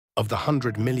Of the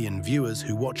 100 million viewers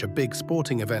who watch a big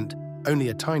sporting event, only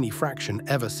a tiny fraction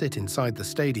ever sit inside the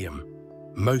stadium.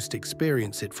 Most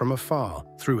experience it from afar,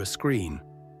 through a screen.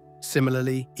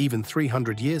 Similarly, even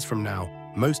 300 years from now,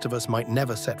 most of us might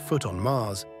never set foot on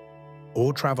Mars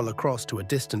or travel across to a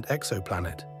distant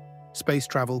exoplanet. Space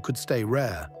travel could stay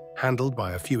rare, handled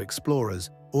by a few explorers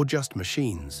or just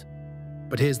machines.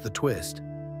 But here's the twist.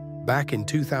 Back in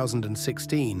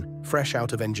 2016, fresh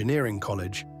out of engineering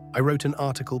college, I wrote an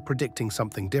article predicting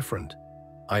something different.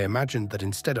 I imagined that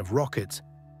instead of rockets,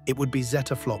 it would be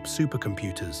zettaflop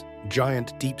supercomputers,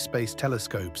 giant deep space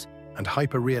telescopes, and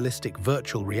hyper-realistic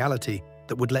virtual reality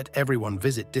that would let everyone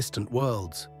visit distant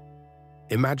worlds.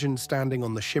 Imagine standing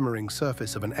on the shimmering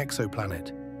surface of an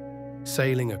exoplanet,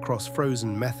 sailing across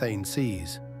frozen methane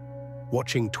seas,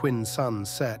 watching twin suns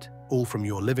set, all from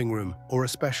your living room or a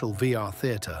special VR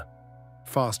theater.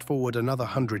 Fast forward another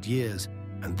 100 years,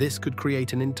 and this could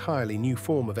create an entirely new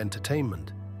form of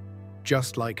entertainment.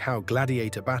 Just like how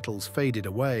gladiator battles faded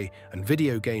away and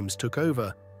video games took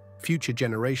over, future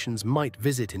generations might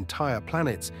visit entire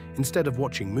planets instead of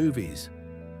watching movies.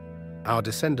 Our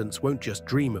descendants won't just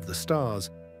dream of the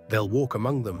stars, they'll walk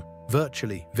among them,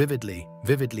 virtually,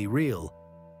 vividly real.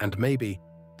 And maybe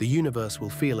the universe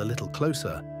will feel a little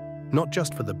closer, not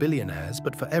just for the billionaires,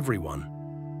 but for everyone.